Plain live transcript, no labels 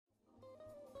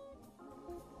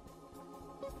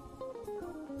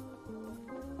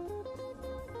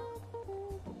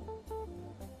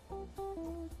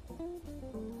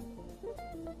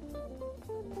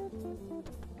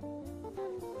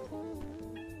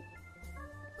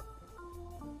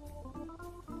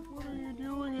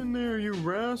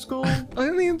rascal. I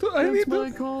need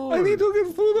to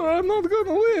get food or I'm not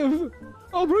gonna live.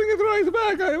 I'll bring it right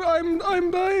back.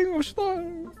 I'm dying of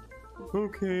starving.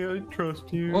 Okay, I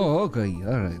trust you. Oh, okay,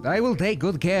 all right. I will take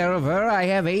good care of her. I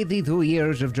have 82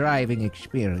 years of driving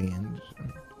experience.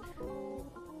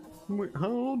 Wait,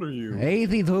 how old are you?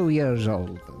 82 years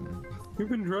old. You've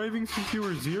been driving since you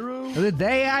were 0? The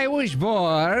day I was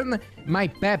born, my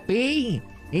pappy,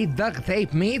 he duct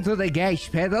taped me to the gas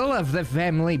pedal of the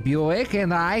family Buick,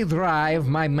 and I drive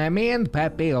my mammy and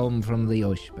pappy home from the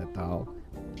hospital.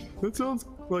 That sounds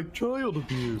like child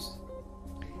abuse.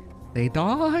 They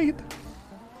died.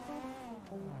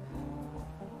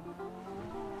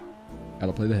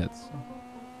 Gotta play the hits.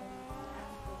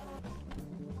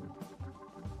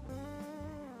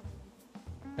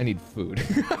 I need food.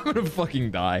 I'm gonna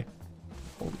fucking die.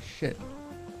 Holy shit.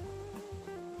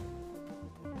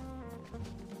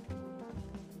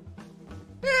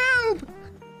 Help!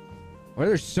 Why are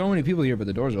there so many people here but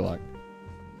the doors are locked?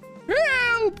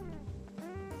 Help!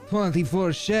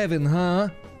 24/7, huh?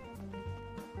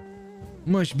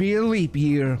 Must be a leap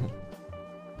year.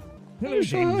 Hello,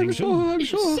 James. I'm so hungry.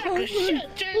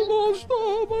 Oh,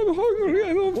 stop. I'm hungry.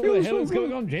 I don't feel What the so hell is good.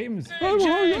 going on, James? I'm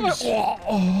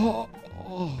hungry.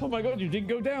 Oh my god, you didn't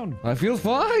go down. I feel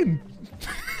fine.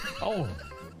 Oh,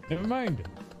 never mind.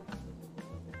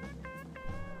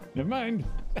 Never mind.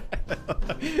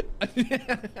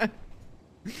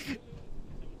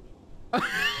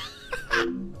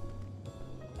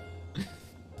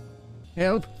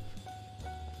 Help.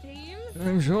 James?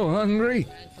 I'm so hungry.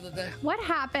 What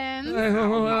happened? I don't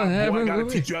know what happened. I gotta to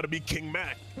me. teach you how to be King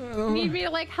Mac. Need me to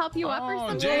like help you up or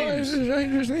something? James. I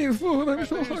just need food. I'm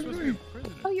so hungry.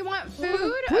 Oh, you want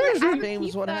food? Where's I have it? James,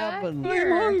 James, what pizza. happened? I'm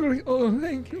Here, hungry. Oh,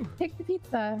 thank you. take the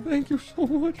pizza. Thank you so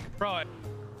much. Bro,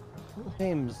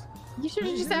 James. You should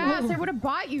have just asked. I would have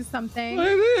bought you something. I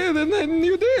did, and then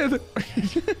you did.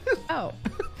 Oh.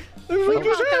 That's what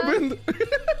just welcome. happened.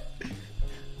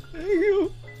 Thank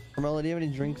you. Carmela, do you have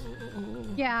any drinks?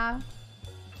 Yeah.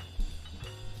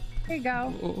 Here you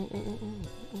go.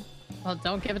 Well,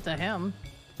 don't give it to him.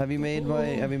 Have you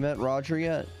met Roger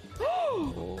yet?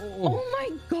 Oh my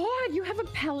god, you have a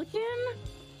pelican?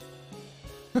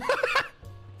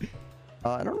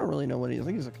 I don't really know what he is. I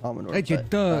think he's a Commodore. That's your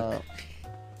duck.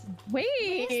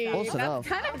 Wait, Close that's enough.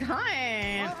 kind of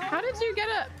kind. How did you get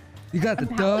You got a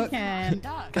the duck. pelican?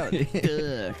 Got a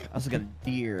duck. I also got a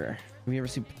deer. Have you ever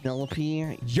seen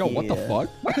Penelope? Yo, what the Yeah. fuck?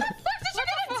 Where the fuck did you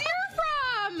get a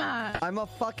deer from? I'm a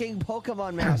fucking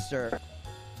Pokemon master. Okay,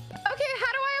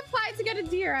 how do I apply to get a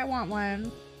deer? I want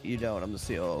one. You don't. I'm the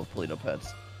CEO of Polito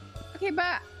Pets. Okay,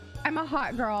 but I'm a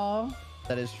hot girl.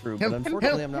 That is true, Help, but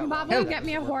unfortunately, Can I'm not. Bobo get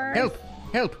me a horse? Help!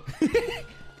 Help!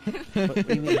 But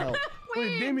you need help.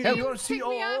 Wait, Damien, help. you're Pick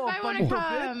me up. I want COO, to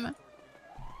come.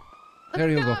 There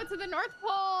you Let's go. go to the North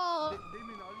Pole.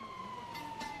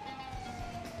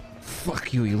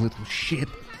 Fuck you, you little shit.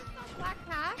 Black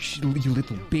cat. You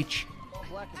little bitch.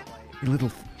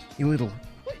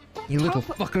 You little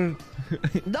fucker.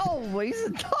 No, he's a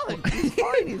dog. He's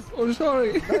fine. He's Oh,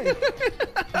 sorry. nice.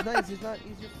 He's nice. He's not.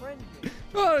 He's your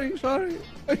friend. Sorry.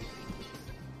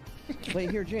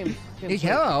 Wait, here, James. Hey, James,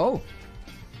 hello.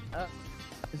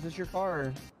 is this your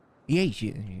car? Yes,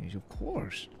 of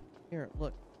course. Here,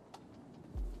 look.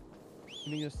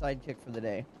 Give me a sidekick for the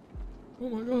day. Oh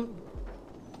my god.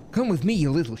 Come with me,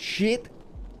 you little shit.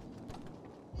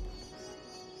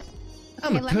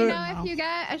 I'm Okay, a let me turd. know if you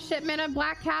get a shipment of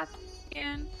black cats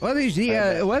in. What is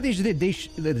the, what is the dish?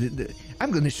 I'm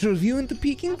gonna serve you into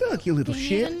Peking duck, you little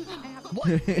shit. Damien, I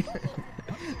have-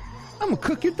 I'm gonna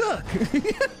cook your duck.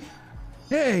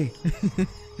 Hey.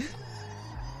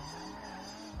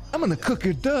 I'm gonna cook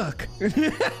your duck.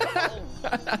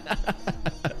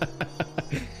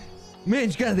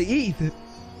 Man's gotta eat.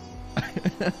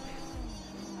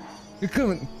 You're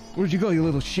coming. Where'd you go, you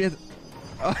little shit?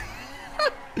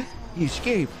 You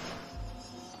escaped.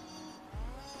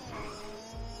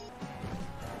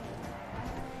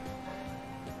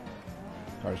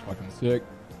 Car's fucking sick.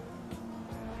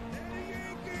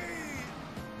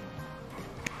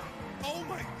 oh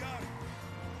my god.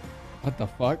 What the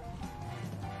fuck?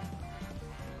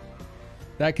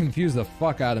 That confused the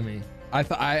fuck out of me.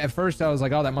 At first I was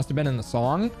like, oh, that must have been in the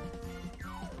song.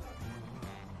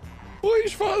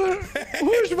 Where's Father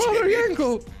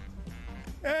Yanko?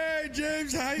 Hey,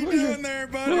 James, how you doing there,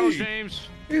 buddy? Hello, James.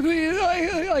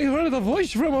 I heard a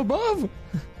voice from above.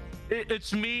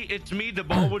 It's me, the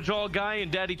ball guy,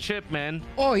 and Daddy Chip, man.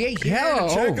 Oh, yeah, Yeah,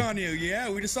 hello. check on you. Yeah,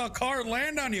 we just saw a car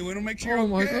land on you. We don't make sure Oh you're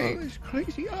my okay. god, it's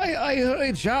crazy. I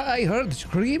heard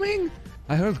screaming.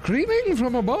 I heard screaming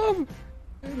from above.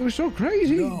 It was so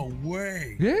crazy. No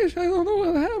way. Yes, I don't know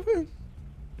what happened.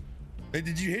 Hey,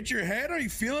 did you hit your head? Are you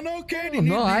feeling okay? Do Oh, you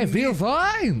no, I feel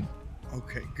fine.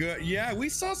 Okay, good. Yeah, we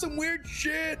saw some weird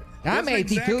shit. I'm Wasn't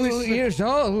 82 exactly sure- years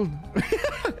old.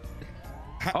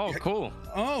 Oh, cool.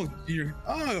 Well, you're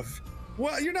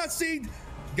not seeing.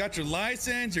 Got your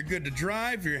license. You're good to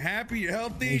drive. You're happy. You're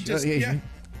healthy. Yes, You yes.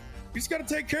 just gotta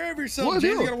take care of yourself. Would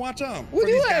James. you- You gotta watch out. Would for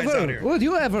you these guys out ever? here. Would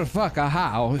you ever fuck a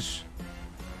house?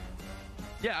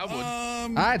 Yeah, I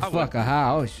would. I'd I would. fuck a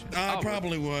house. I would.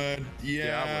 probably would.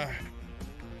 Yeah, I would.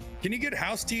 Can you get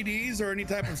house TDs or any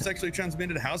type of sexually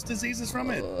transmitted house diseases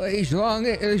from it? As long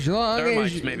as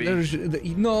Termites, maybe. there's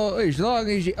no, as long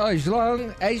as it, as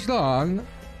long as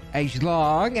long Have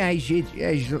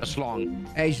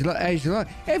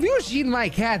you seen my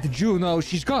cat Juno?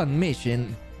 She's gone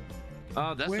missing.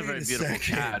 Oh, that's Wait a very a beautiful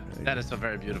second. cat. That is a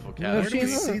very beautiful cat. Where do we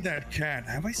seen see her. that cat?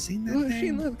 Have I seen that Have you thing?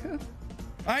 seen that cat?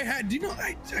 I had. Do you know?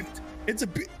 It's a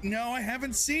bit. No, I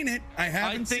haven't seen it. I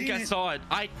haven't seen it. I saw it.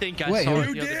 I think I Wait, saw it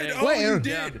You the other did? day. Oh, Where? you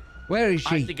did. Where is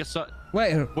I she? think I saw.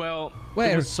 Where? Well,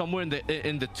 Where? it was somewhere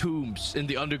in the tombs in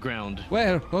the underground.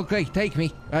 Where? Okay, take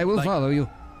me. I will Like- follow you.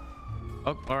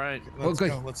 Oh, all right. Let's Okay.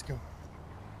 go. Let's go.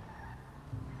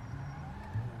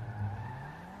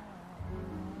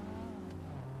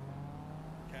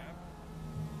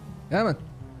 Come on.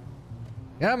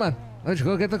 Come on. Let's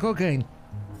go get the cocaine.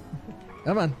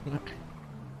 Come on.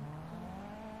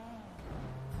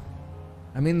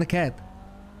 I'm in the cat.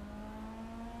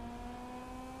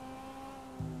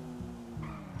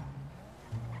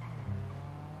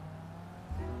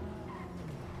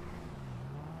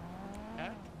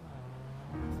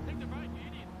 Take the right, you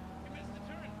idiot. You missed the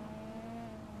turn.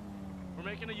 We're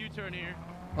making a U-turn here.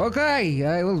 Okay,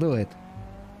 I will do it.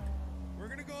 We're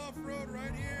gonna go off road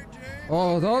right here, James.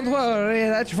 Oh, don't worry,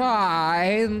 that's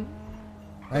fine.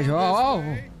 That's This all.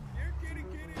 way. Here, kitty,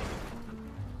 kitty. Here,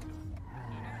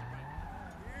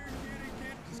 kitty,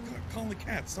 kitty. Just call the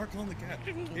cat. Start calling the cat.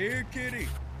 Here, kitty.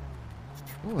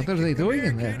 Oh, what are they doing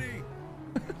in there? Kitty.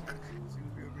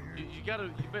 You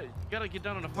gotta get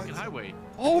down on a fucking highway.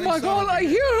 Oh my Please god, stop. I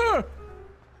hear her!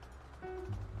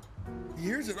 He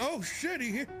hears it. Oh shit!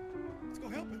 He hear. Let's go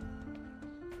help him.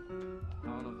 I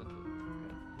don't know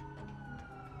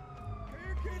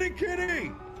if Here, kitty,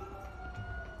 kitty.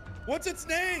 What's its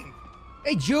name?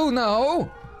 Hey, Juno!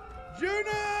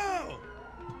 Juno.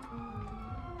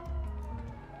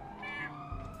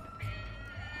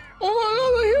 Oh my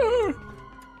god, I hear her!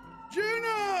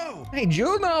 Juno. Hey,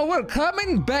 Juno, we're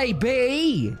coming,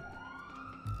 baby!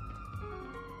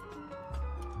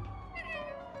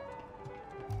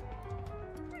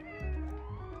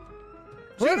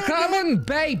 We're Juno, coming,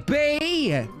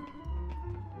 baby!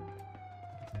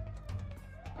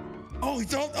 Oh,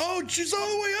 he's all. Oh, she's all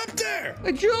the way up there.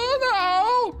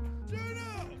 Juno!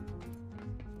 Juno.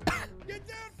 Get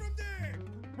down from there.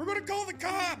 We're gonna call the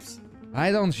cops.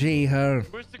 I don't see her.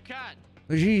 Where's the cat?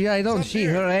 I don't up see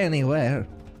here. her anywhere.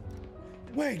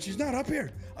 Wait, she's not up here.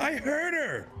 I heard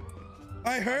her.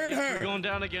 I heard We're her. going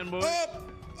down again, boys. Up.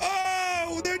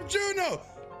 Oh, they're Juno.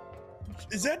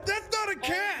 Is that's not a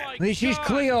cat? Oh my This is God.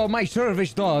 Cleo, my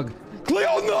service dog.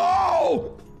 Cleo,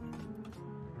 no!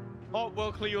 Oh,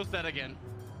 well, Cleo's dead again.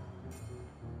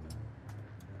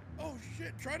 Oh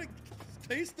shit! Try to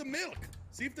taste the milk.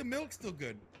 See if the milk's still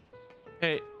good.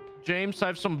 Hey, James, I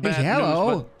have some Hey, bad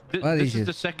hello. news. But What this is is it?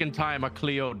 the second time a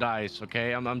Cleo dies,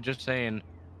 okay? I'm just saying.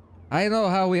 I know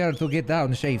how we are to get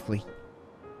down safely.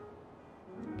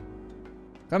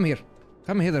 Come here.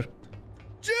 Come hither.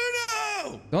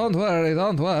 Juno! Don't worry,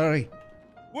 don't worry.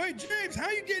 Wait, James, how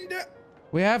you getting down?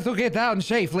 We have to get down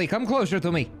safely. Come closer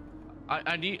to me.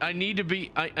 I need to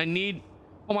be. I need.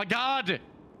 Oh my God!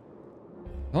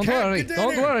 Don't Cat, worry. get down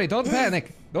Don't there. worry. Don't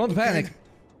panic. Don't panic.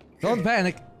 Don't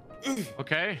panic.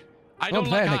 Okay. I Don't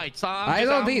don't like panic. heights. I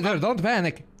don't either. Don't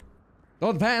panic.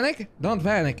 Don't panic. Don't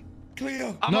panic.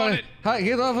 Cleo. I'm on it. Hi,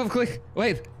 get off of click.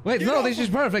 Wait. Get No, off this of- is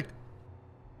perfect.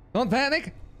 Don't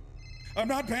panic. I'm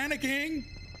not panicking.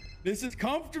 This is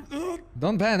comfortable.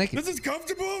 Don't panic. This is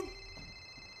comfortable.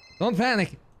 Don't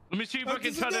panic. Let me see if I can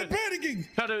This is try not to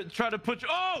panicking. try to put you.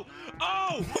 Oh!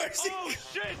 Oh! Where's he- Oh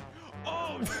shit!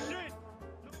 Oh shit!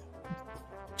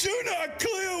 Juno,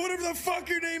 Cleo, whatever the fuck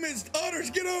your name is.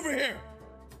 Otters, get over here.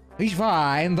 He's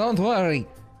fine. Don't worry.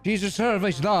 She's a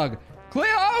service dog.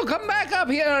 Cleo, come back up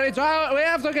here. It's our. We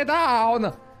have to get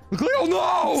down. Cleo,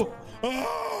 no!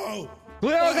 Oh!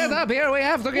 Cleo, get up here. We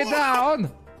have to get Whoa.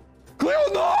 down. Cleo,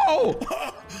 no!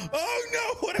 Oh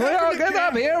no! What Cleo, happened to get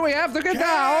up Cat? here. We have to get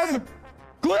Cat! down.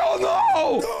 Cleo,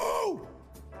 no! No!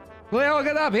 Cleo,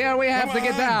 get up here. We have Come to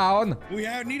get on. down. We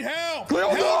need help. Cleo,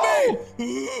 help no! me!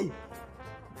 Ooh.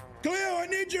 Cleo, I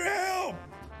need your help.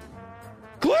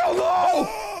 Cleo, no!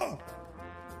 Oh!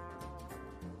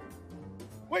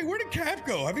 Wait, where did Cap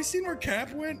go? Have you seen where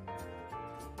Cap went?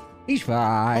 He's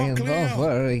fine, Cleo. don't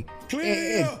worry.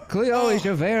 Cleo! Cleo is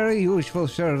a very useful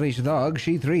service dog.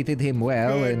 She treated him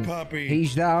well, Good and puppy.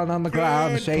 he's down on the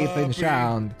ground, Good safe and puppy.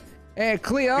 sound.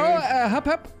 Cleo, Good. hop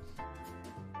up.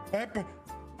 Hep,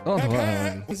 Don't hep, worry.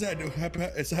 hep. What's that?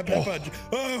 It's hep, hep.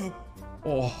 Oh.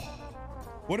 Oh.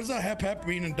 What does that hep, hep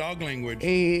mean in dog language?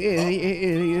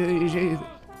 Eh,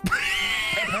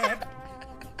 Hep, hep.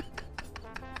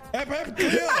 Hep, hep,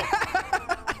 Cleo.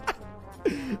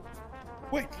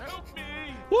 Wait. Help me!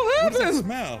 What What's that happened?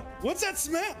 smell? What's that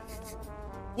smell?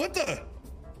 What the?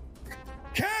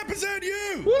 Cap, is that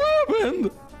you? What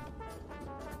happened?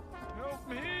 Help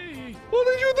me! What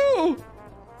did you do?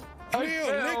 Cleo,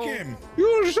 fell. lick him.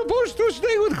 You're supposed to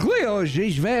stay with Cleo.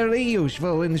 She's very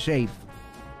useful and safe.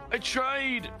 I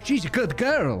tried! She's a good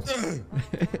girl. Ugh.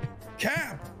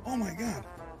 Cap. Oh my God.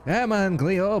 Come on,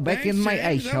 Cleo, back Thanks, in my James.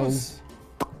 ice That hole. was-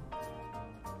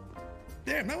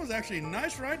 Damn, that was actually a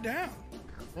nice ride down.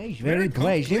 Nice, very very cool.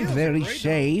 pleasant, Cleo's a very great dog.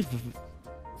 safe.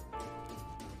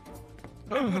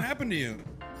 What happened to you?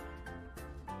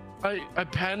 I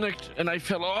panicked and I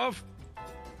fell off.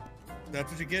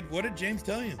 That's what you get. What did James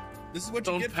tell you? This is what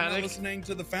you Don't get for not panic. listening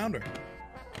to the founder.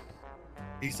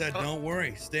 He said, "Don't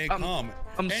worry, stay calm."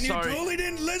 I'm and sorry. you totally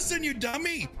didn't listen, you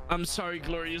dummy. I'm sorry,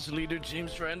 glorious leader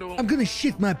James Randal. I'm gonna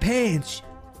shit my pants.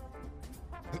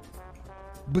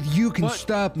 But you can What?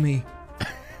 stop me.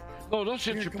 No, don't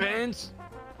shit Here, your come on. pants.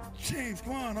 James,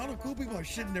 come on. All the cool people are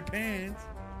shitting their pants.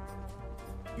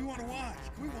 We want to watch.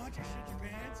 Can we watch you shit your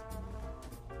pants?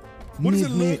 What does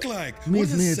it look like? What Meet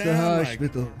does me it at the sound like?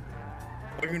 hospital.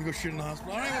 We're gonna go shit in the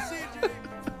hospital. All right, we'll see you,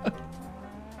 James.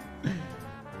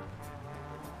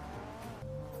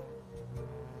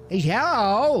 Hey,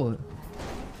 hello.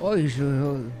 Oh,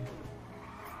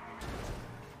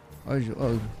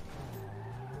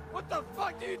 What the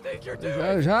fuck do you think you're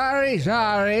doing? sorry.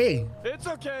 It's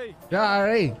okay.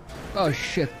 Sorry. Oh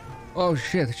shit.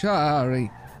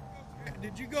 Sorry.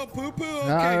 Did you go poo poo? Okay,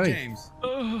 Sorry. James.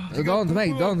 Ugh. Don't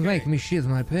okay. make me shit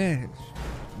my pants,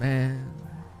 man.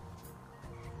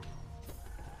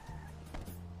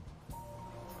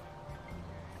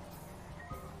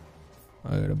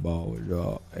 I got a ball with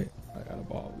y'all. Hey, I got a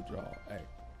ball with y'all.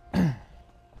 Hey.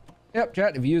 Yep,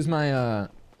 chat. If you use my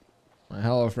my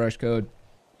HelloFresh code,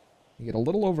 you get a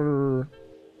little over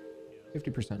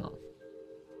 50% off.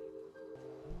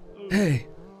 Hey.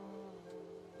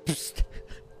 Psst.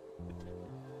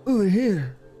 Over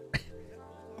here.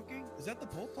 Talking? Is that the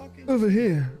pole talking? Over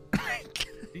here.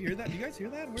 Do you hear that? Do you guys hear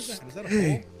that? Where's that? Is that a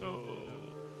Hey. pole?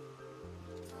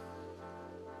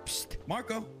 Psst.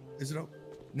 Marco, is it over?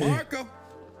 Marco,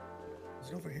 is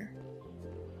it over here?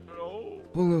 No.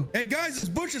 Polo. Hey guys, this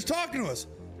Bush is talking to us.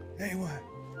 Hey, what?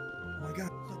 Oh my God,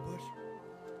 what's up, Bush?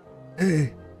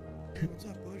 Hey. Hey, what's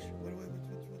up, Bush?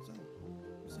 What's up?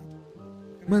 What's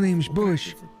up? My name's What can I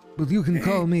Bush, do for- but you can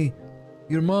call me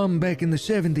your mom back in the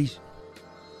 70s.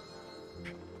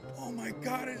 Oh my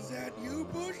God, is that you,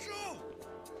 Bushel?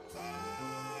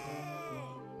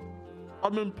 Oh!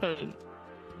 I'm in pain.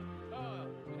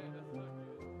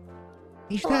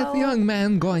 Is that young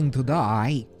man going to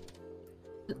die?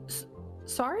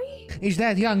 Sorry? Is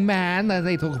that young man that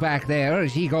they took back there,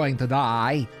 is he going to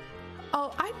die?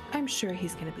 Oh, I'm sure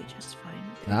he's gonna be just fine.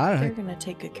 All They're right. gonna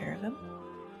take good care of him.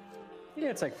 Yeah,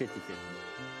 it's like 50-50.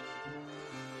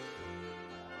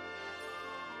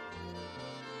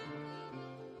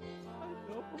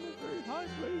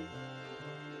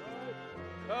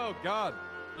 Oh, God.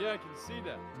 Yeah, I can see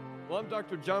that. Well, I'm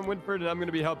Dr. John Winford, and I'm going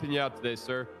to be helping you out today,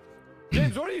 sir.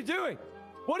 James, what are you doing?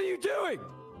 What are you doing?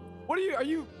 What are you... Are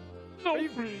you...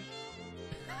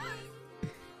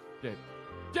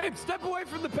 James, step away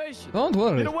from the patient. Don't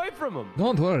worry. Get away from him.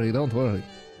 Don't worry, don't worry.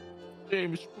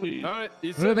 James, please. All right,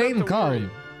 you said Remain not to worry.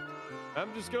 calm.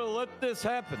 I'm just going to let this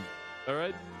happen. All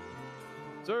right?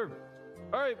 Sir.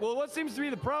 All right, well, what seems to be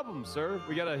the problem, sir?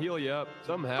 We got to heal you up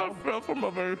somehow. I fell from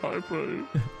a very high place.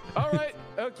 All right,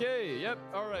 okay, yep,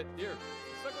 all right, here.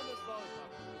 Suck on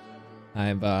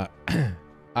this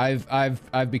lollipop.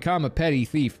 I've become a petty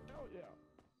thief.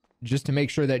 Just to make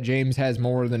sure that James has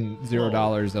more than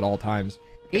 $0 at all times.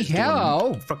 Hey,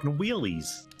 hello. Fucking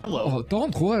wheelies. Hello. Oh,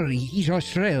 don't worry. He's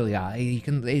Australia.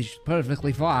 He's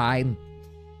perfectly fine.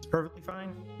 It's perfectly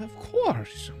fine. Of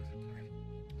course.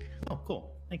 Oh,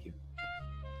 cool. Thank you.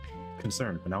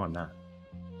 Concerned, but now I'm not.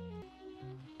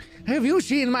 Have you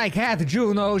seen my cat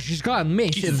Juno? She's gone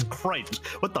missing. Jesus Christ!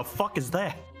 What the fuck is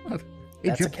that?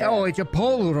 It's That's a cat. Oh, it's a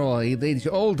Polaroid. It's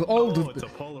old. Oh, it's a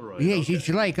Polaroid. Yes, okay. it's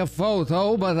like a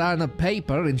photo, but on a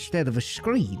paper instead of a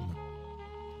screen.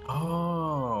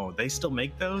 Oh, they still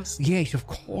make those? Yes, of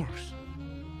course.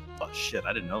 Oh shit,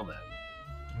 I didn't know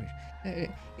that.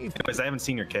 If, Anyways, I haven't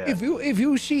seen your cat. if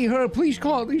you see her, please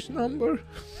call this number.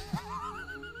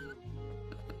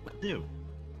 Dude,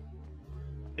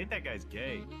 I think that guy's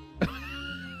gay.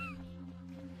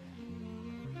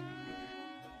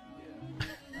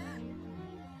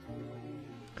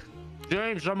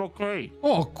 James, I'm okay.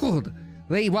 Oh, good.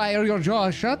 They wire your jaw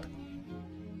shut.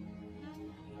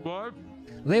 What?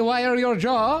 They wire your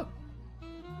jaw.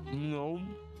 No.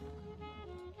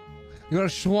 You're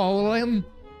swollen.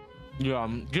 Yeah,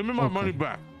 give me my Okay. money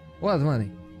back. What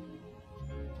money?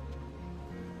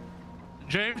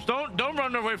 James, don't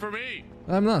run away from me.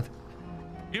 I'm not.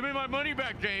 Give me my money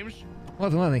back, James.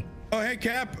 What money? Oh, hey,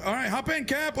 Cap. All right, hop in,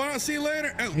 Cap. All right, see you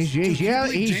later. Oh, He's dude, can you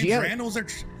yelling- believe he's James yelling- Randall's there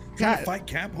trying to fight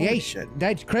Cap. Holy shit.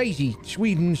 That's crazy.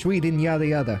 Sweden, yada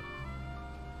yada.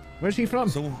 Where's he from?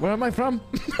 So- Where am I from?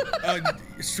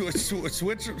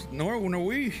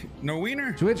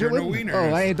 Norwegian? Switzerland?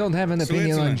 Oh, I don't have an opinion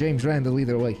on Switzerland. James Randall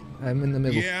either way. I'm in the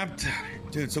middle. Yeah,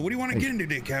 dude. So what do you want to get into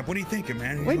today, Cap? What are you thinking,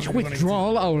 man? Let's What do you wanna-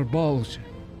 withdraw our balls.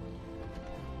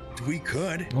 We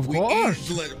could. Of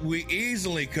course. We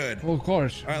easily could. Of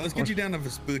course. All right, let's get you down to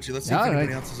Vespucci. Let's see All if anybody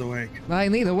right. else is awake. I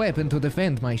need a weapon to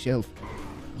defend myself.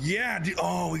 Yeah, dude.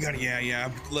 Oh, we got it. Yeah.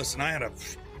 Listen, I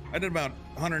did about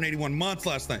 181 months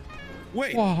last night.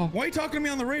 Wait, Wow. why are you talking to me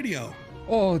on the radio?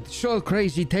 Oh, it's so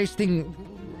crazy tasting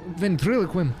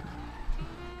ventriloquism.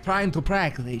 Trying to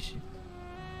practice.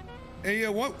 Hey,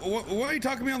 why are you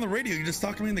talking to me on the radio? You're just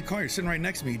talking to me in the car. You're sitting right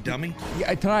next to me, you dummy.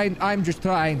 Yeah, I'm just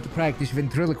trying to practice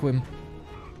ventriloquism.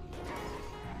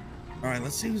 All right,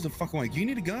 let's see who's the fuck awake. You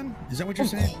need a gun? Is that what you're Of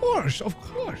saying? course.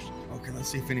 Okay, let's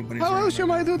see if anybody's How around else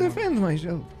am right I now. to defend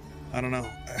myself? I don't know.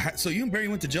 So you and Barry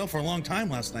went to jail for a long time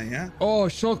last night, yeah? Oh,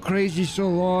 so crazy, so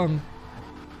long.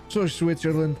 So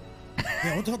Switzerland.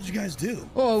 Yeah, what the hell did you guys do?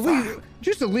 Oh, we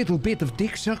just a little bit of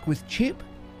dick suck with Chip.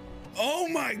 Oh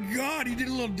my God, you did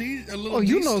a little. Oh,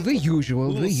 you know the usual,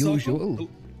 little the suck- usual.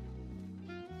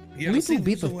 Yeah, let's Little see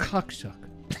bit who's of awake. cock suck.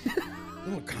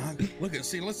 Little cock. Look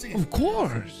at, let's see. Of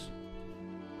course.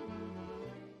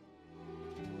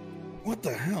 What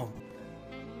the hell?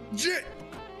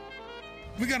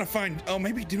 We gotta find. Oh,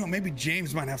 maybe maybe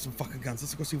James might have some fucking guns.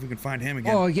 Let's go see if we can find him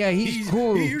again. Oh, yeah, he's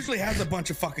cool. He usually has a bunch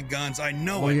of fucking guns. I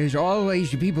know Oh, it. there's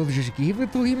always people just give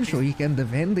it to him so he can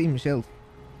defend himself.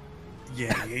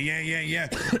 Yeah.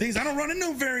 Things I don't run into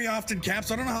him very often, Cap.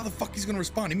 So I don't know how the fuck he's gonna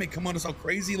respond. He may come on us all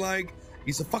crazy like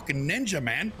he's a fucking ninja,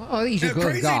 man. Oh, he's a Yeah, good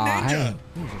crazy guy. ninja.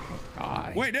 He's a good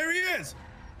guy. Wait, there he is.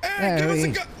 Hey, There give us he a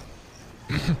is.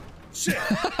 gun. Shit.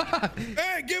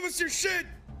 Hey, give us your shit.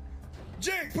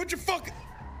 Jake, put your fucking.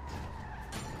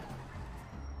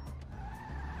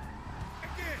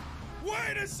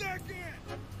 Wait a second.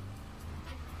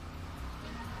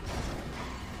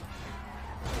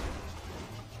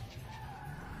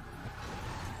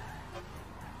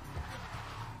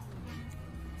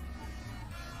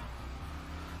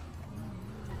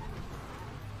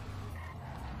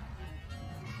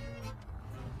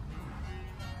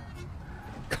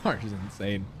 Car's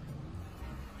insane.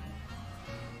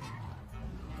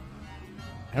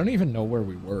 I don't even know where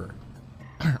we were.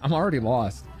 I'm already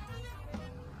lost.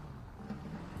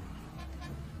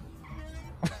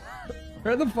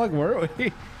 Where the fuck were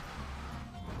we?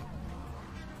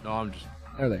 No, I'm just.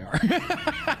 There they are.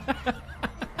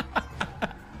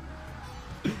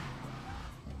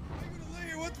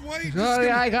 Sorry,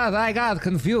 I got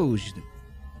confused.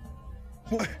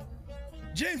 What?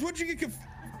 James, what'd you get confused?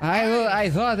 I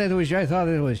thought it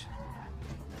was.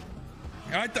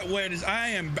 I thought, wait, I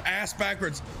am ass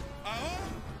backwards.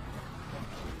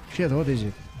 Shit, what is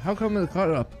it? How come the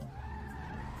car up?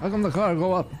 How come the car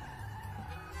go up?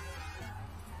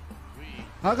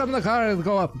 How come the car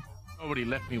go up? Nobody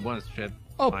left me once, Chad.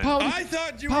 Oh, Fine. pound. I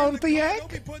thought you were in the car. Pontiac?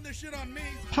 Don't be putting this shit on me.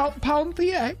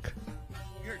 Pontiac.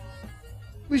 You're-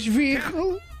 This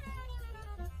vehicle.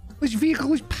 This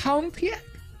vehicle is Pontiac.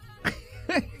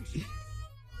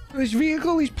 This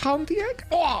vehicle is Pontiac.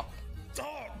 Oh. Dog.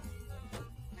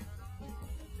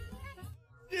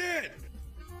 Shit.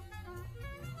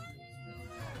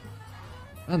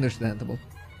 Understandable.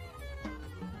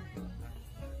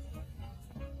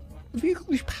 The vehicle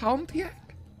is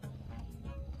Pontiac.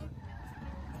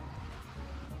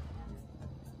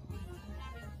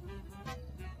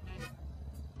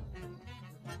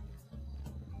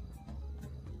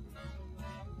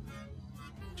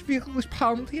 This vehicle is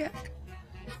Pontiac.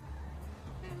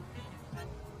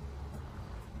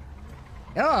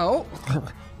 Hello.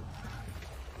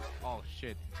 Oh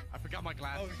shit! I forgot my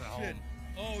glasses at home.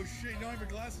 Oh shit! You don't have your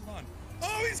glasses on.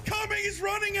 Oh, he's coming! He's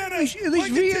running at us! This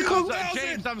vehicle.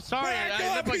 James, I'm sorry.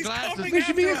 I left my glasses.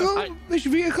 This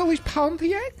vehicle is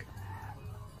Pontiac.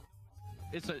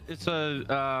 It's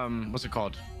a what's it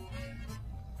called?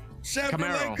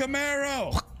 Chevrolet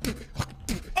Camaro.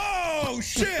 Oh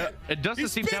shit! It doesn't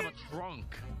seem to have a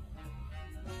trunk.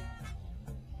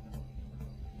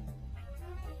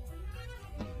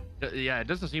 Yeah, it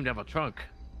doesn't seem to have a trunk.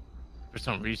 For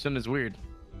some reason, it's weird.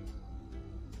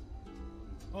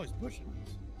 Oh, he's pushing us.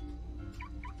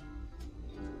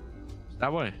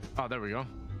 That way. Oh, there we go.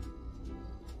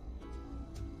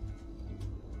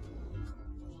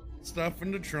 Stuff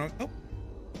in the trunk. Oh.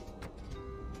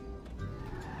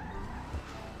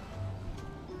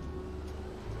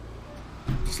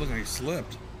 Just look like he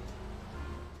slipped.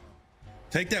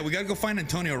 Take that. We gotta go find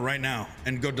Antonio right now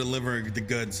and go deliver the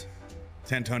goods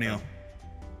to Antonio.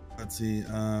 Let's see.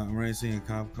 I'm racing a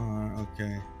cop car.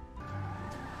 Okay.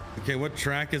 Okay, what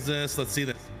track is this? Let's see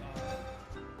this.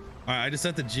 All right, I just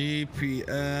set the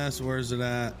GPS. Where's it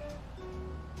at?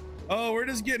 Oh, we're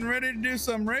just getting ready to do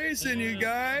some racing, you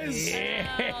guys.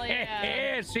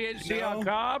 Yeah. See our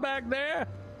car back there?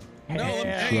 No,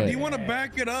 hey, do you want to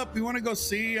back it up? You want to go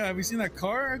see? Have you seen that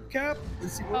car, Cap?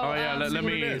 Let's see what, oh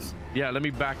yeah, let me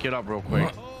back it up real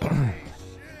quick.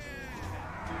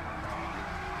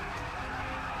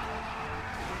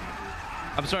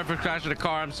 I'm sorry for crashing the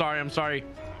car. I'm sorry. I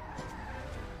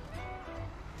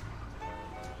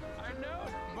know.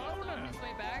 On his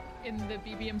way back in the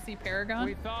BBMC Paragon.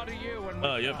 We thought of you when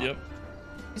Yep.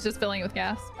 He's just filling it with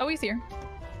gas. Oh, he's here.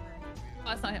 Oh,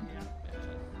 that's not him.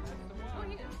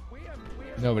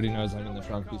 Nobody knows I'm in the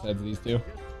trunk besides these two.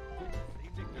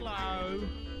 Hello.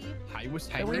 Hey, what's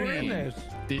happening?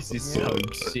 This is so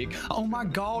sick. Oh my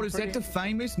god, is that the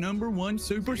famous #1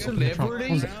 super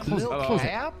celebrity? Lil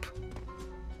Cap?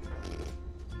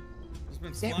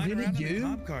 Is that really you?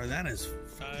 Cop car. That is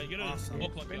awesome.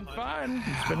 It's been fun.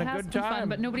 It's been a good time. Fun,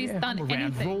 but nobody's done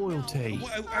anything. Royalty.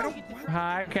 I don't.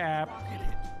 Hi, Cap.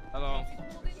 Hello.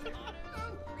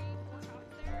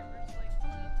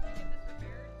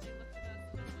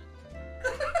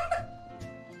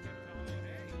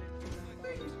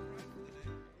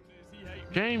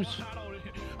 James.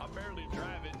 I'm barely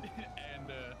driving, and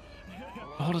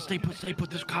Hold on, stay put.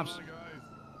 There's cops.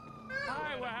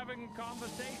 Hi, we're having a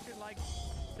conversation like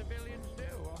civilians do.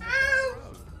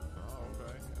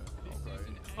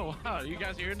 Oh wow, you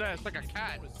guys hear that? It's like a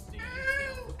cat.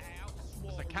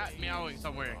 It's a cat meowing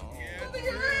somewhere.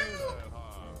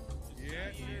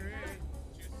 Yeah, sure is.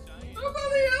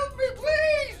 Somebody help me,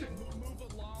 please! Move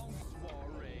along,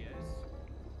 Suarez.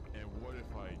 And what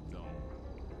if I don't?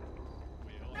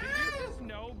 Did you just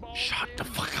snowball? Shut the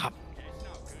fuck up.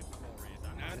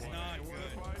 That's not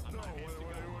good. Somebody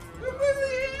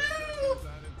help!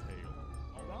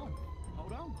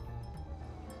 Hold on.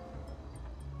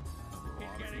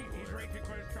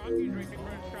 He's racing for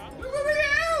his truck. Somebody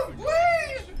help,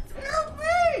 please! Help me!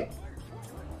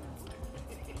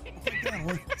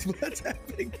 What's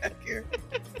happening back here?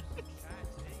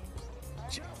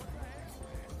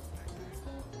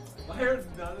 Why are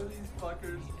none of these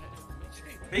fuckers?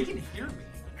 They can hear me.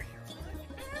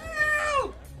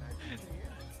 Help!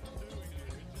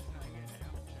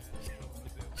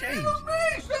 James. Help me!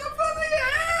 Somebody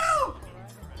help!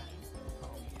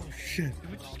 Oh shit.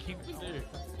 Just keep it there.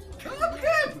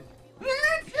 Hubcap!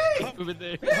 Nancy! Move it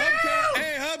there. Hubcap!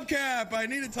 Hey, Hubcap! I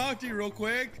need to talk to you real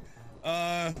quick.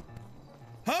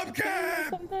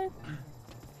 Hubcap!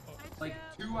 Like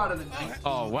 2 out of the 19.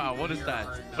 Oh wow, what is that?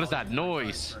 What is that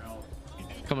noise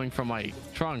coming from my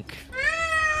trunk?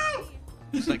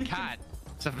 It's a cat.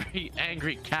 It's a very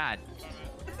angry cat.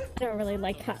 I don't really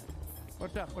like cats.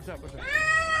 What's up?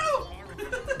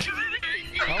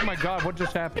 Oh my god, what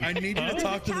just happened? I need you to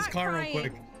talk to this car real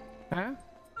quick. Huh?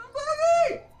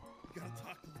 Somebody! You gotta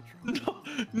talk to the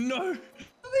trunk. No.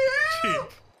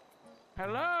 Help!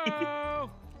 Hello?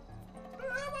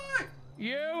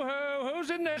 Who's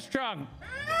in this trunk?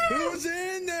 Who's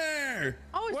in there?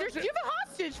 Oh, you have a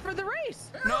hostage for the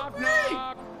race. Knock.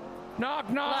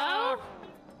 Hello?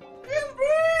 Can't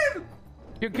breathe!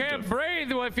 You can't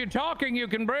breathe. Well, if you're talking, you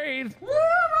can breathe. Where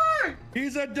am I?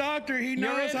 He's a doctor. He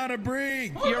knows how to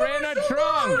breathe. You're in a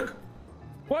trunk.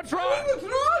 What's wrong? I'm in the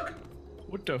trunk!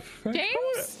 What the fuck?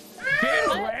 James?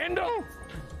 James Randal?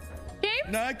 James?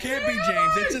 No, it can't be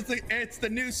James. It's just it's the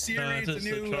new series.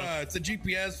 It's the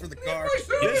GPS for the car.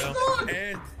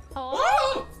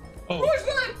 Hello? Who's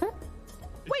that?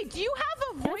 Wait, do you have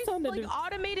a voice like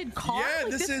automated car? Yeah,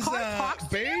 like, this is car talks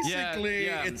to you? basically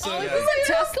Yeah. it's Oh, is this a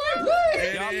Tesla?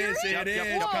 It is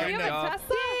Whoa, kind you have a of.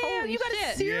 Tesla? Holy you got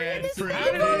shit. a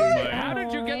serious How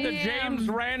did you get the James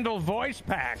Randal voice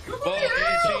pack? Well,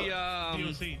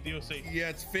 DLC. Yeah,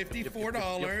 it's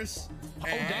 $54.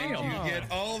 And you get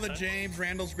all the James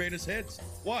Randall's greatest hits.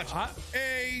 Watch.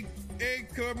 Hey,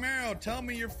 Camaro, tell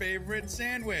me your favorite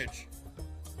sandwich.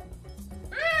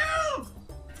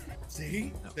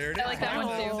 See? There it is. I like that one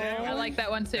too. I like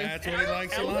that one too. That's what he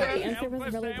likes a lot. The answer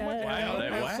was really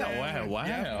good.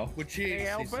 Wow. With cheese,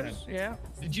 he said. Yeah.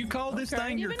 Did you call this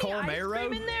thing your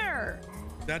Calamaro? in there.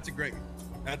 That's a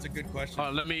good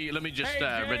question. Let me just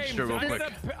Hey, register real James,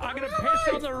 quick. I'm gonna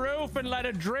piss on the roof and let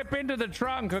it drip into the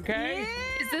trunk, okay?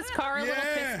 Is this car a little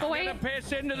piss boy? I'm gonna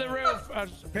piss into the roof.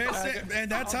 And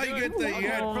that's how you get the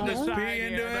from the side pee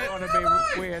into here. it. I don't want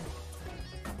to be weird.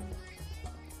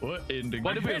 What in the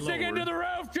What pissing into the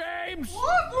roof, James?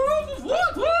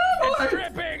 What? It's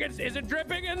dripping. Is it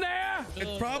dripping in there?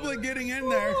 It's probably getting in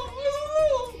there.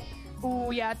 Oh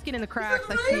yeah, it's getting the cracks.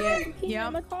 I see it. He's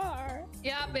in the car.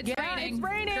 Yep, it's raining. It's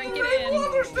raining. Drink it in.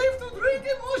 Water safe to drink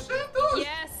it, Moshetos.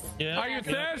 Yes. Yeah. Are you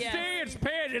thirsty? Yes. It's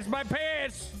piss. It's my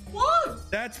piss.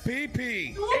 What? That's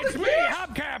pee-pee. It's me,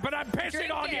 Hubcap, and I'm pissing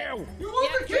Drink on it. you. You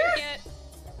want Yep, the drink kiss? it.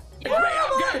 It's me,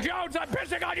 Hubcap Jones. I'm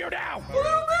pissing on you now. What do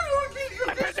you mean you want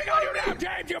to I'm pissing on you now,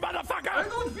 James, you motherfucker. I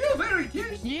don't feel very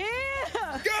kissed. Yeah.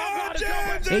 Go,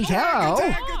 James! Hey, hello.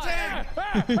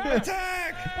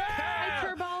 Attack! Hi,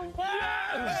 Turbo.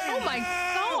 Oh my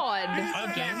god.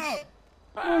 I'm James.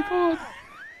 Oh god.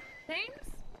 James?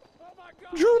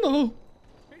 Juno!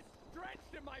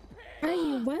 Are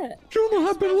you wet? Juno,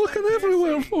 I've been looking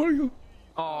everywhere for you.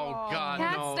 Oh God,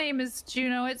 Cat's no. name is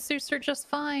Juno. It suits her just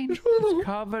fine. Juno,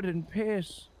 Covered in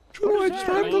piss. Juno, it's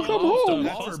time to come home.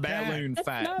 Water balloon That's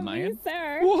fat, not man. me,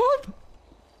 sir. What?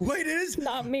 Wait, it is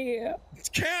Not me. it's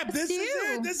Cap. This is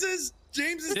it. This is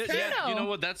James's Yeah, cat. you know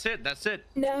what? That's it. That's it.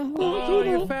 No. Oh,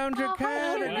 you Juno. found your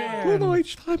cat again. Juno,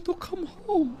 it's time to come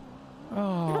home.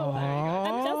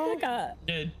 I'm Jessica.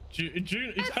 Yeah,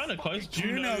 Juno, it's kind of close.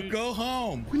 Juno, go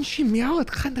home. When she meow, it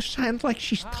kind of sounds like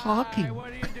she's talking. Hi,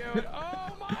 what are you doing?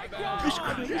 Oh my God! That's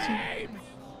crazy. James!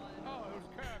 Oh, it was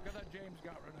Kirk. I thought James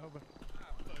got run over.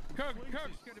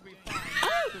 Kirk's gonna be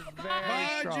fine. Bye,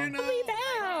 Very strong. Juno. Me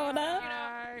down.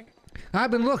 Bye.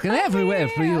 I've been looking everywhere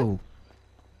for you.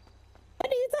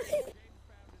 What are you talking?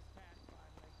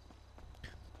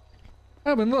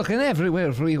 I've been looking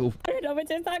everywhere for you. I don't know what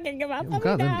you're talking about.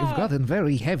 You've gotten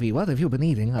very heavy. What have you been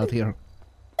eating out here?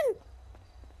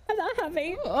 I'm not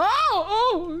happy.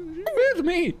 Oh, with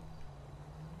me.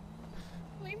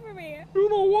 Wait for me.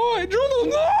 Juno, why? Juno,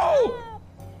 no!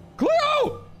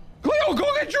 Cleo! Cleo, go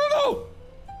get Juno!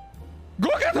 Go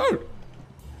get her!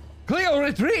 Cleo,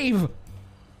 retrieve!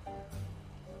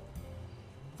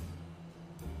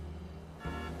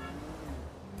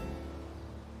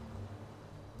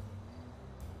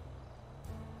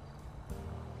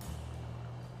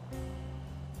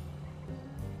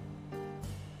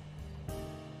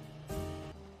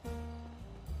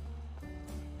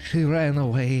 She ran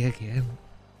away again.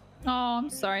 Oh, I'm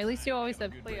sorry. At least you always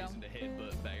have Cleo. He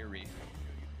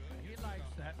likes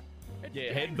that. It's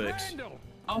Yeah, James headbutts. Randall.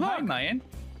 Oh, Look, hi, man.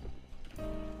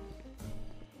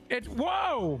 It's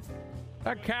whoa!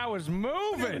 That cow is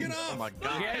moving. Get off. Oh my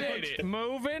God. Get it?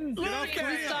 Moving? Get off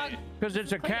James's dog. Because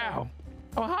it's a cow.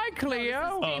 Oh, hi,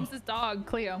 Cleo. James's dog,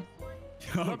 Cleo.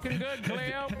 Looking good,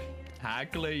 Cleo. Hi,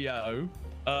 Cleo.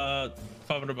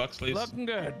 $500, please. Looking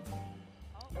good.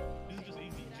 This is just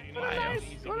easy, Gina.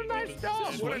 What a nice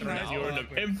dog. What a nice You're in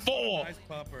pupper. in four. Nice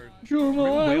pupper. Juno,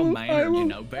 Real I will well-mannered, you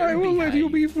know, very I will let you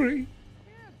behaved. be free.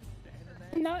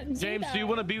 Not James,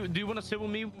 Juno. do you want to sit with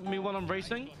me while I'm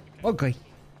racing? Okay.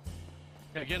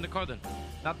 Yeah, get in the car then.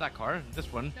 Not that car.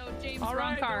 This one. No, James, All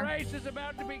wrong right, car. the race is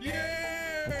about to begin.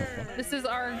 This is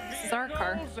our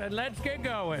car. And let's get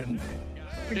going.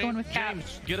 We're going with Cap.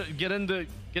 James, get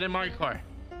in my car.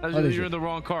 What is You're it? in the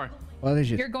wrong car. What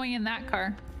is it? You're going in that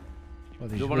car.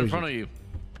 What is The it? one Where in is front it? of you.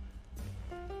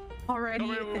 Already.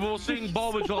 We'll sing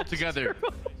Ballwitch all together.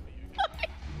 What?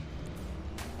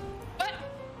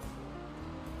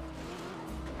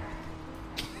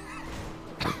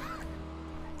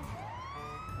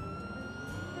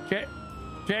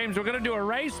 James, we're gonna do a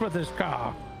race with this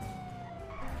car.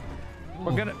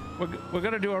 We're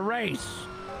gonna do a race.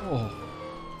 Oh,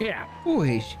 Yeah, who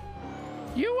is?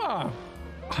 you are.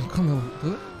 I'm gonna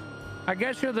do it. I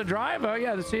guess you're the driver.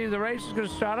 Yeah, see, the race is gonna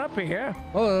start up here.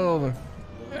 Hold it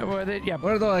over. Yeah.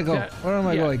 Where do I go? Where am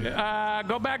I going?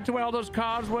 Go back to where all those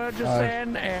cars were just Alright.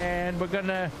 then, and we're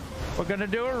gonna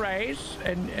do a race,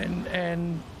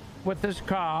 and with this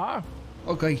car.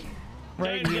 Okay.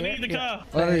 Right James, I here. need the car.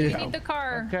 What We is it? need the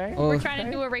car. Okay. We're Oh. trying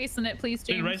to do a race in it, please,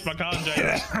 Need to James. race my car,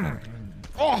 James.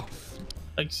 Oh!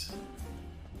 Thanks.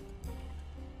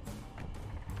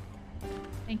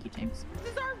 Thank you, James.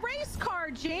 This is our race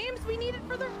car, James. We need it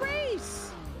for the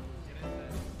race.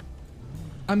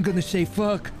 I'm gonna say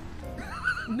fuck.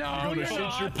 No, you're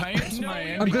shit your pants,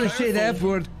 man. I'm gonna say the F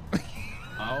word.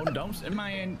 Oh, don't say,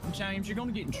 man, James, you're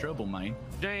gonna get in trouble, man.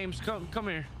 James, come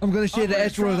here. I'm gonna say the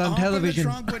S word on television.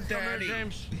 Trunk with Daddy.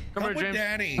 James. Come here, James.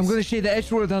 Daddy. I'm gonna say the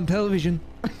S word on television.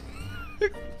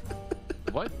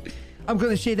 What? I'm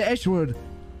gonna say the S word.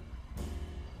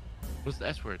 What's the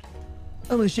S word?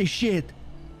 I'm gonna say shit.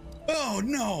 Oh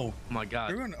no! Oh my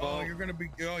God. You're gonna be.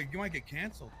 Oh, you might get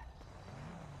canceled.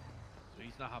 So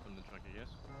he's not hopping in the trunk, I guess.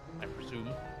 I presume.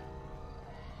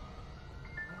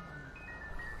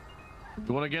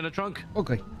 You want to get in the trunk?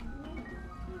 Okay.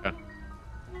 Okay.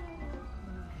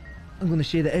 I'm gonna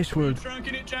say the S word. Trunk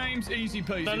in it, James. Easy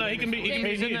peasy. No, he can be.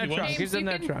 He's in that trunk. He's in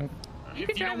that trunk. You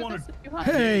can drive with us if you want.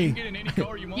 Hey, you can get in any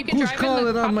car you want. You can who's drive calling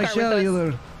in the on cop my car with us.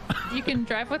 cellular? You can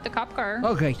drive with the cop car.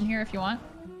 Okay. In here if you want.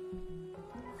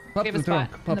 Pop We have the a spot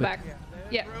trunk. in Pop the it. back.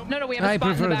 Yeah. No, we have a I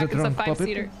spot in the prefer back. the It's a trunk. Pop it.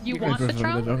 5-seater. You I want the prefer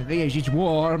trunk? Yes, it's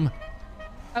warm.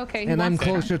 Okay. And I'm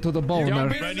closer to the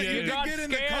boner. You got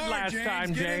scared last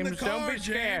time, James. Don't be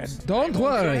scared. Don't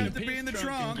worry.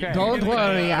 Don't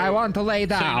worry. I want to lay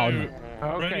down.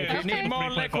 Okay. If you need more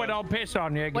liquid, I'll piss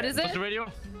on you again. What is it? What's the radio?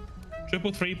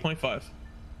 333.5.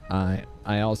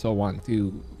 I also want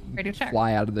to Radio check.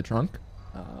 fly out of the trunk.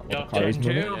 While the car is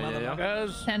moving.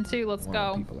 10-2, let's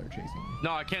go. People are chasing me.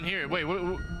 No, I can't hear it. Wait.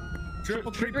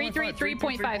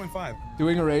 333.5.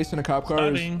 Doing a race in a cop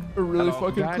car is a really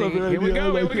fucking clever idea. Here we go. I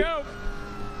Here like we it. go.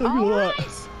 All right.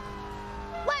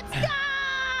 Let's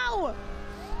go.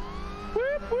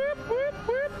 Whoop, whoop, whoop,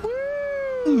 whoop,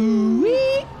 whoop.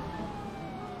 Ooh-wee.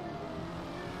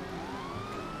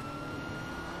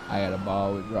 I had a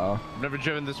ball with draw. I've never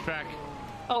driven this track.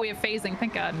 Oh, we have phasing.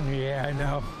 Thank God. Yeah, I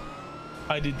know.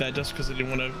 I did that just because I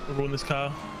didn't want to ruin this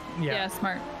car. Yeah,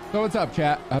 smart. So what's up,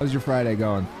 chat? How's your Friday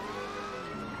going?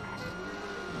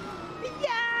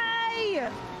 Yay!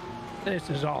 This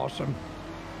is awesome.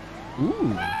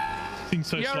 Ooh. Things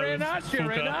so slow. You're in us.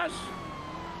 You're in us.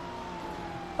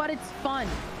 But it's fun.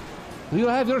 Do you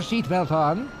have your seatbelt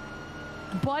on?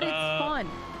 But it's fun.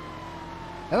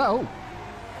 Hello.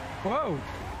 Whoa.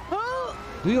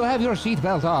 Do you have your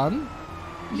seatbelt on?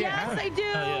 Yes, I do.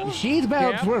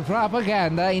 Seatbelts were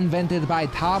propaganda invented by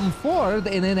Tom Ford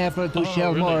in an effort to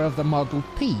sell more of the Model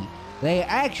T. They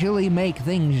actually make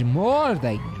things more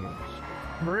dangerous.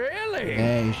 Really?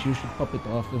 Yes, you should pop it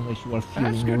off unless you are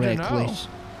feeling good to reckless.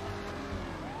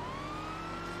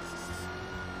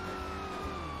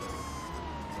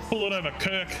 Pull it over,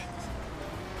 Kirk.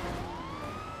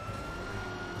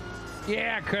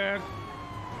 Yeah, Kirk.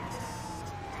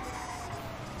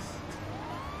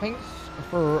 Thanks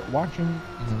for watching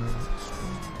the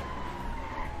stream.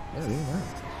 Very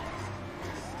nice.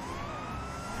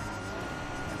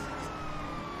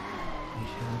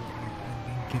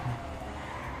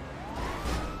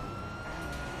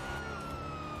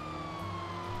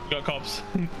 Got cops.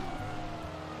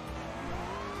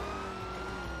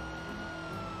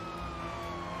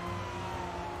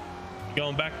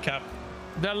 Going back, Cap.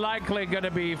 They're likely going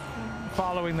to be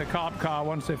following the cop car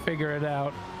once they figure it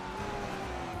out.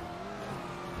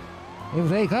 If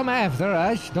they come after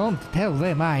us, don't tell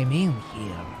them I'm in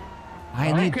here.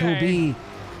 I need to be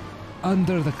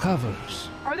under the covers.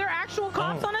 Are there actual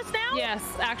cops on us now? Yes,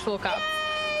 actual cops.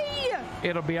 Yay!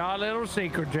 It'll be our little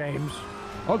secret, James.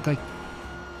 Okay.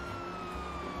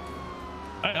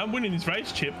 I'm winning this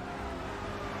race, Chip.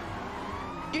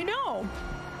 You know.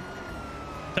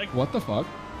 What the fuck?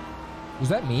 Was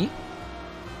that me?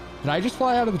 Did I just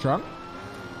fly out of the trunk?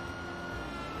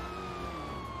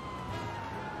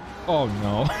 Oh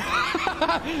no.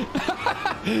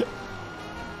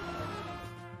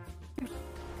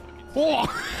 Oh!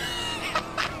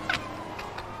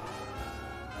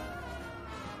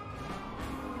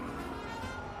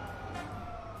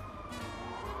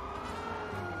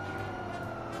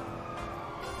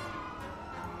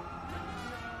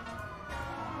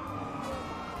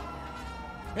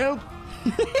 Help!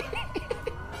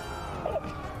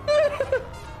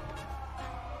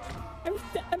 I'm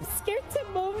scared to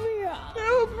move you.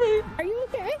 Help me! Are you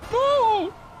okay?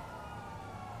 No!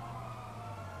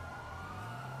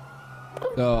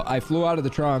 So I flew out of the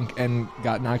trunk and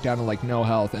got knocked down to like no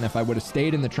health, and if I would have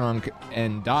stayed in the trunk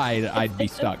and died, I'd be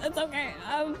stuck. It's okay.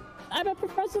 I'm a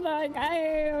professional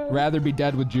guy. Rather be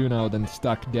dead with Juno than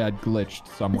stuck dead glitched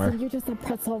somewhere. Listen, you're just a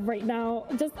pretzel right now.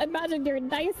 Just imagine you're a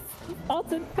nice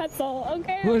salted pretzel,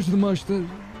 okay? Where's the mustard?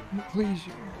 Please.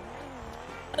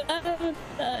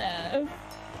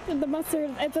 The mustard,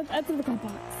 it's in the glove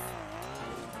box.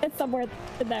 It's somewhere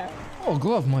in there. Oh,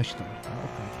 glove mustard.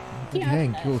 Okay. Yeah,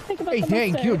 Thank you. think about Hey, the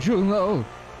thank you, mustard. Juno.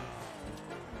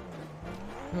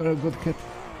 You're a good kid.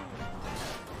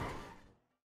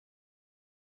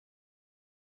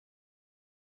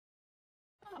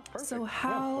 So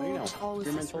how tall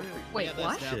is this room? Wait,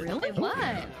 what? Really?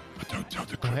 What? Don't tell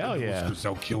the hell yeah. because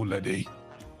they'll kill Letty.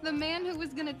 The man who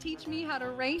was gonna teach me how to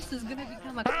race is gonna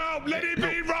become a. Help! Letty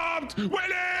be robbed!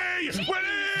 Willie!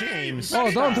 Willie! James.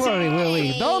 Oh, don't worry,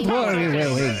 Willie. Don't worry,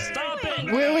 Willie. Stop it.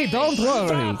 Willie, don't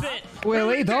worry. Stop it.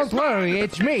 Willie, don't worry.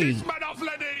 It's me.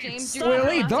 James,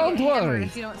 Willie, don't worry.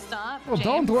 If you don't stop. Oh,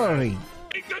 don't worry.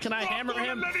 Can I hammer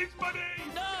him?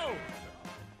 No!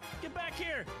 Get back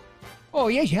here! Oh,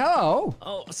 yes, hello.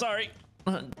 Oh, sorry.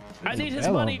 I need his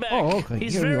Hello. money back. Oh, okay.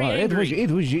 He's Here very you are. angry.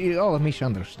 It was all a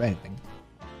misunderstanding.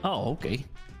 Oh, okay.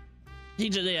 He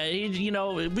just, yeah, you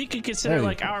know, we could consider There you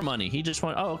like go. our money. He just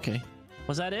went. Oh, okay.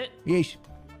 Was that it? Yes.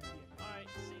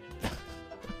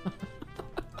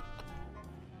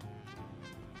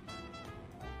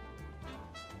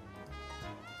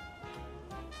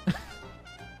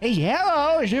 Hey,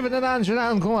 hello. Je veux danser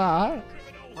dans le coin.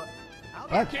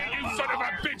 What? You son of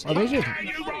a bitch! What is it?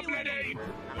 You rob Letty!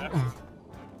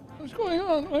 What's going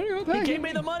on? Why are you attacking? He gave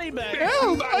me the money back.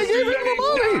 Help! I gave him the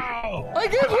money! I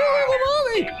gave Willie the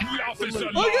money! Officer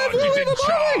I gave Willie the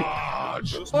money!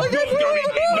 I gave Willie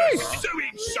the money!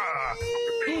 Sewage, sir!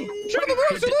 Shut the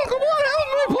brakes and come on, help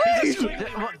me, please!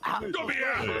 Come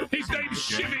here! His name's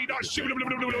Shivy, not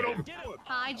Shivy.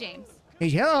 Hi, James. Hey,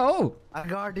 hello! I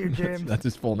got you, James. That's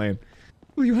his full name.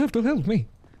 Well, you have to help me.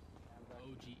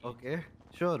 Okay,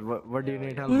 sure. What do you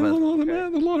need help I don't with?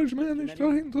 know, the large man is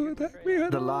trying to attack me.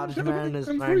 The large man is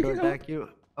I'm trying to freaking out. attack you.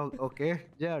 Oh, okay.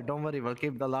 Yeah, don't worry. We'll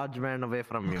keep the large man away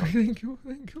from you. Thank you,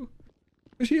 thank you.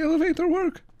 Does the elevator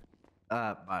work?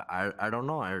 I don't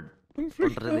know. I I'm don't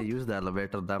freaking really out. use the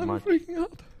elevator that I'm much. freaking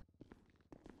out.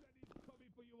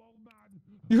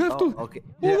 You have to. Okay.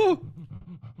 Oh,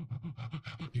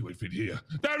 He will fit here.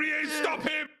 There he is! Stop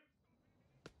him!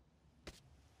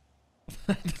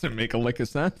 That doesn't make a lick of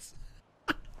sense.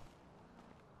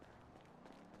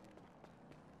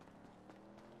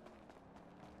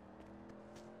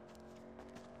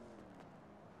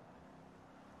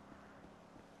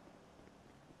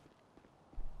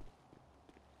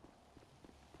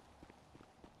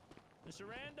 Mr.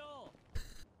 Randall.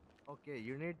 Okay,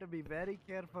 you need to be very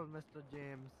careful, Mr.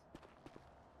 James.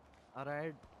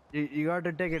 Alright? You got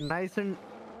to take it nice and...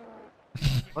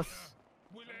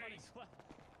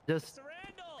 Just...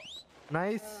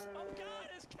 Nice.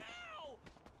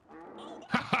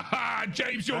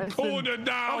 James, you're Nice cornered and-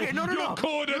 now! Okay, no, You're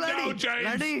cornered now, Lenny,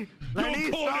 James! Lenny,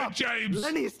 You're cornered, stop. James!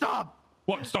 Lenny, stop!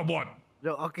 What? Stop what?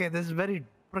 No, okay, this is very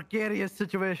precarious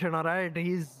situation, alright?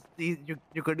 You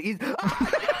could easily...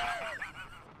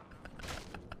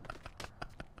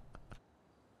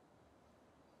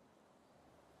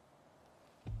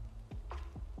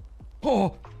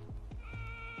 oh!